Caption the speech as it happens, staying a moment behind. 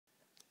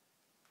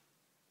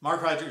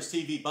Mark Rogers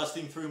TV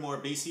busting through more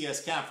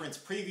BCS conference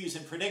previews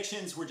and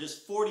predictions. We're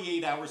just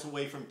 48 hours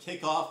away from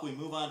kickoff. We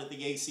move on to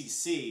the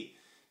ACC.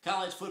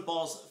 College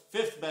football's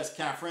fifth best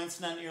conference,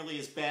 not nearly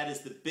as bad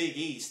as the Big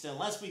East,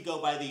 unless we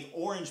go by the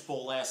Orange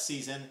Bowl last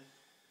season,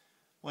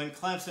 when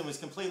Clemson was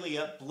completely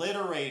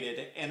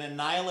obliterated and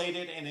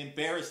annihilated and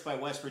embarrassed by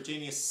West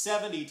Virginia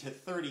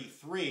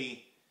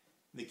 70-33.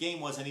 The game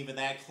wasn't even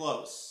that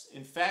close.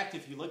 In fact,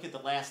 if you look at the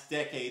last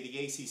decade, the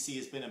ACC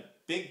has been a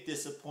big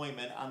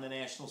disappointment on the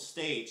national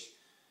stage.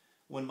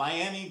 When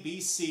Miami,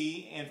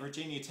 BC, and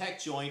Virginia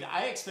Tech joined,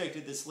 I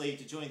expected this league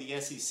to join the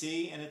SEC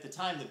and at the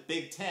time the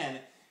Big Ten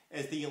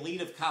as the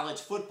elite of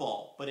college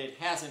football, but it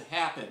hasn't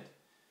happened.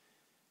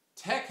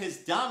 Tech has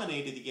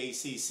dominated the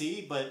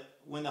ACC, but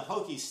when the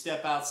Hokies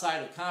step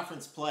outside of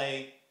conference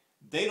play,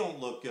 they don't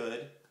look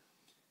good.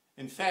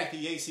 In fact,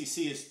 the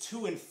ACC is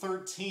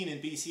 2-13 in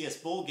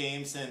BCS bowl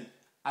games, and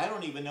I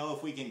don't even know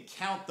if we can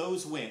count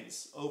those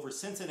wins over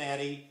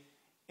Cincinnati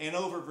and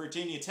over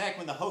Virginia Tech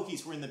when the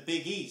Hokies were in the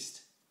Big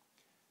East.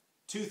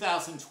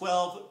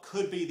 2012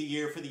 could be the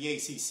year for the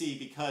ACC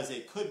because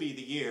it could be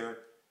the year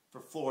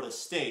for Florida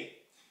State.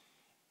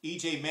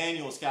 E.J.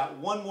 Manuel's got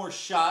one more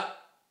shot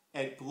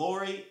at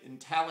glory in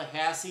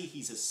Tallahassee.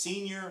 He's a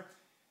senior,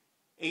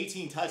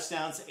 18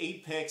 touchdowns,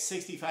 8 picks,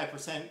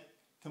 65%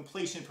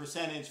 completion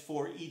percentage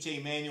for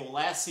E.J. Manuel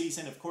last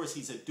season. Of course,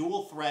 he's a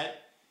dual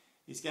threat.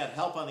 He's got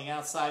help on the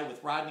outside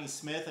with Rodney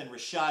Smith and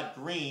Rashad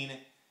Green.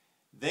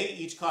 They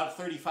each caught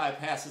 35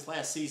 passes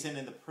last season,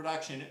 and the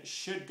production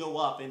should go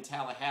up in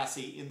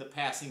Tallahassee in the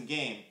passing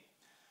game.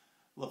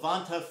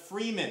 Levonta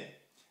Freeman.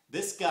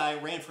 This guy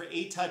ran for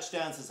 8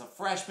 touchdowns as a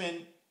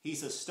freshman.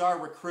 He's a star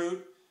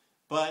recruit,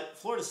 but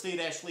Florida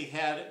State actually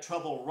had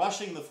trouble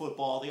rushing the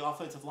football. The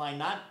offensive line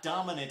not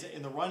dominant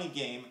in the running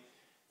game.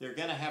 They're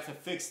going to have to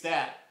fix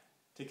that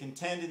to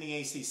contend in the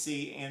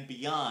ACC and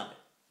beyond.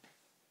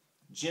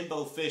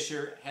 Jimbo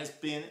Fisher has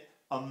been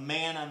a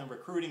man on the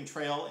recruiting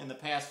trail in the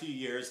past few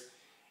years,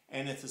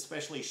 and it's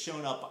especially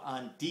shown up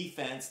on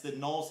defense. The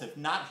Noles have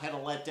not had a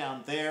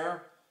letdown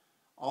there,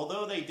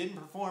 although they didn't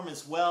perform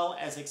as well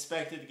as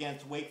expected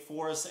against Wake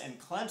Forest and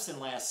Clemson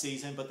last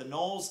season. But the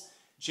Noles,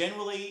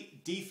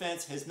 generally,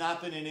 defense has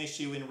not been an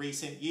issue in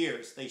recent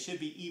years. They should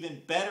be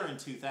even better in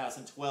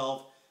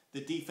 2012.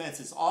 The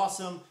defense is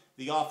awesome.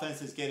 The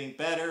offense is getting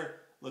better.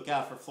 Look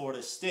out for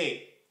Florida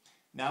State.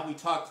 Now we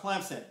talk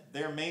Clemson,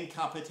 their main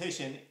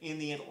competition in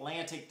the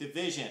Atlantic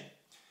Division.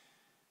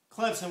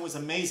 Clemson was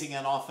amazing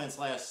on offense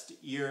last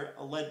year,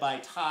 led by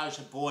Taj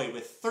Boyd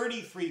with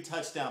 33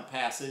 touchdown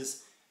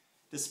passes.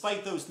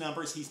 Despite those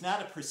numbers, he's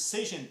not a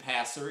precision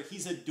passer.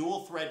 He's a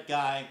dual threat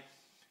guy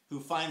who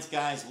finds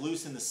guys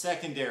loose in the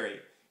secondary.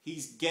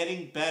 He's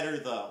getting better,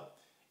 though.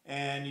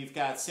 And you've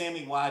got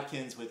Sammy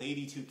Watkins with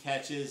 82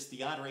 catches,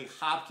 DeAndre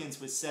Hopkins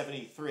with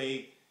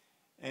 73,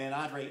 and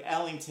Andre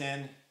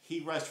Ellington, he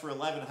rushed for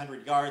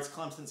 1,100 yards.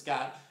 Clemson's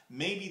got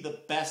maybe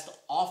the best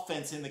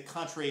offense in the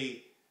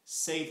country,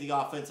 save the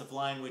offensive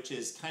line, which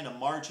is kind of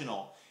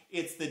marginal.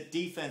 It's the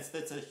defense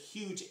that's a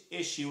huge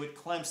issue at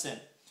Clemson.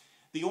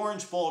 The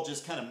Orange Bowl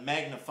just kind of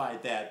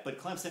magnified that, but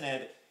Clemson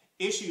had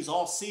issues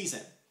all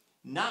season,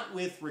 not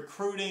with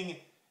recruiting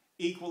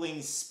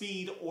equaling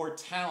speed or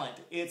talent.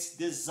 It's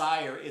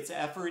desire, it's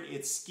effort,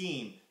 it's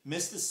scheme.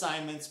 Missed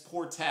assignments,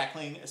 poor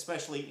tackling,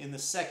 especially in the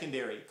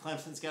secondary.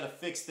 Clemson's got to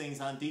fix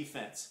things on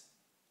defense.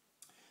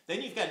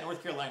 Then you've got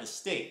North Carolina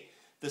State.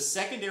 The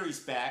secondary's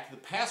back, the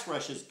pass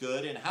rush is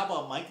good, and how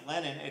about Mike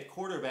Lennon at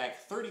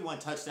quarterback, 31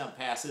 touchdown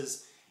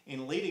passes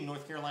in leading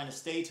North Carolina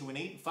State to an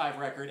 8-5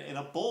 record and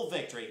a bowl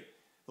victory.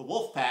 The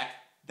Wolfpack,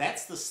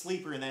 that's the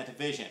sleeper in that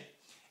division.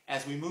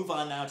 As we move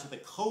on now to the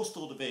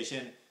Coastal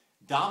Division,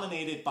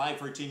 dominated by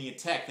Virginia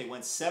Tech. They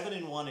went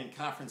 7-1 in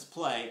conference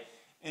play,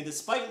 and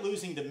despite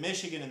losing to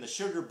Michigan in the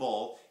Sugar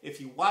Bowl, if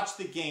you watch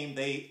the game,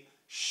 they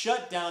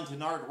shut down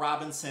Denard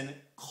Robinson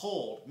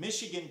cold.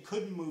 Michigan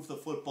couldn't move the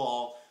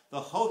football.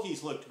 The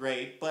Hokies looked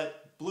great,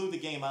 but blew the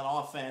game on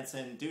offense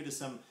and due to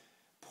some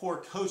poor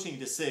coaching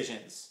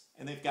decisions.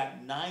 And they've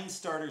got 9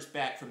 starters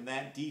back from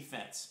that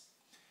defense.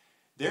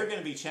 They're going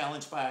to be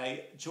challenged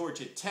by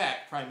Georgia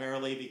Tech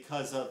primarily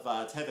because of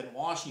Tevin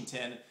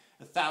Washington,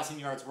 1,000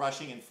 yards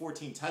rushing and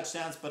 14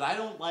 touchdowns, but I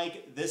don't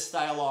like this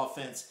style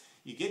offense.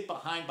 You get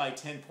behind by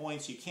 10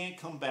 points, you can't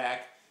come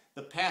back.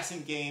 The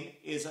passing game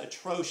is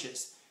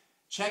atrocious.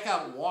 Check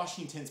out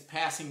Washington's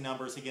passing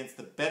numbers against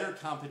the better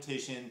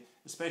competition,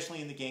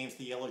 especially in the games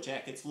the Yellow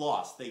Jackets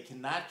lost. They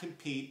cannot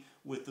compete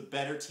with the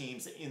better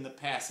teams in the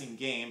passing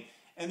game,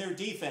 and their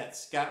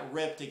defense got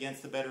ripped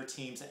against the better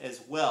teams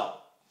as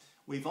well.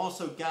 We've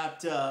also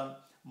got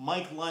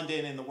Mike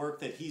London and the work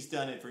that he's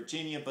done at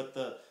Virginia, but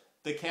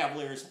the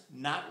Cavaliers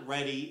not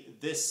ready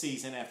this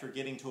season after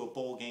getting to a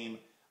bowl game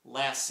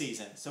last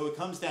season. So it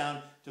comes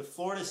down to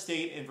Florida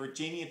State and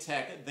Virginia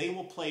Tech. They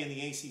will play in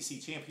the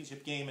ACC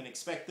championship game and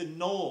expect the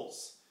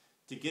Noles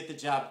to get the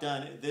job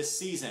done this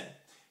season.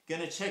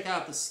 Going to check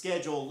out the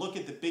schedule, look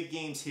at the big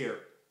games here.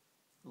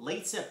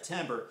 Late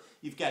September,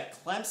 you've got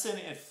Clemson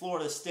at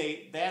Florida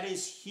State. That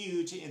is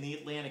huge in the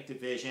Atlantic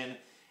Division.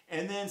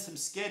 And then some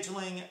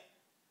scheduling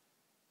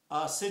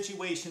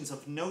situations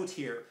of note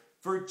here.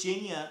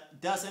 Virginia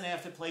doesn't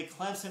have to play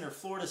Clemson or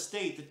Florida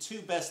State, the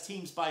two best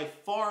teams by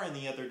far in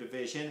the other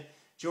division.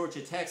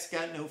 Georgia Tech's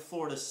got no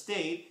Florida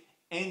State.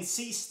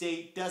 NC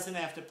State doesn't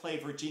have to play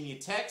Virginia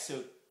Tech,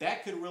 so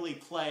that could really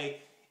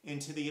play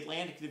into the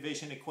Atlantic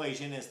Division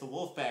equation as the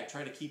Wolfpack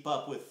try to keep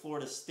up with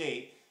Florida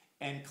State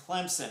and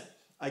Clemson.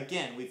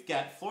 Again, we've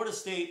got Florida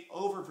State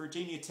over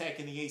Virginia Tech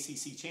in the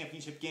ACC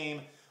Championship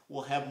game.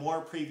 We'll have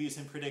more previews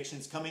and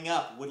predictions coming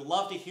up. Would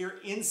love to hear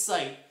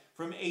insight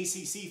from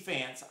ACC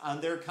fans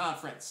on their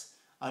conference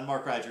on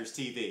Mark Rogers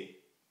TV.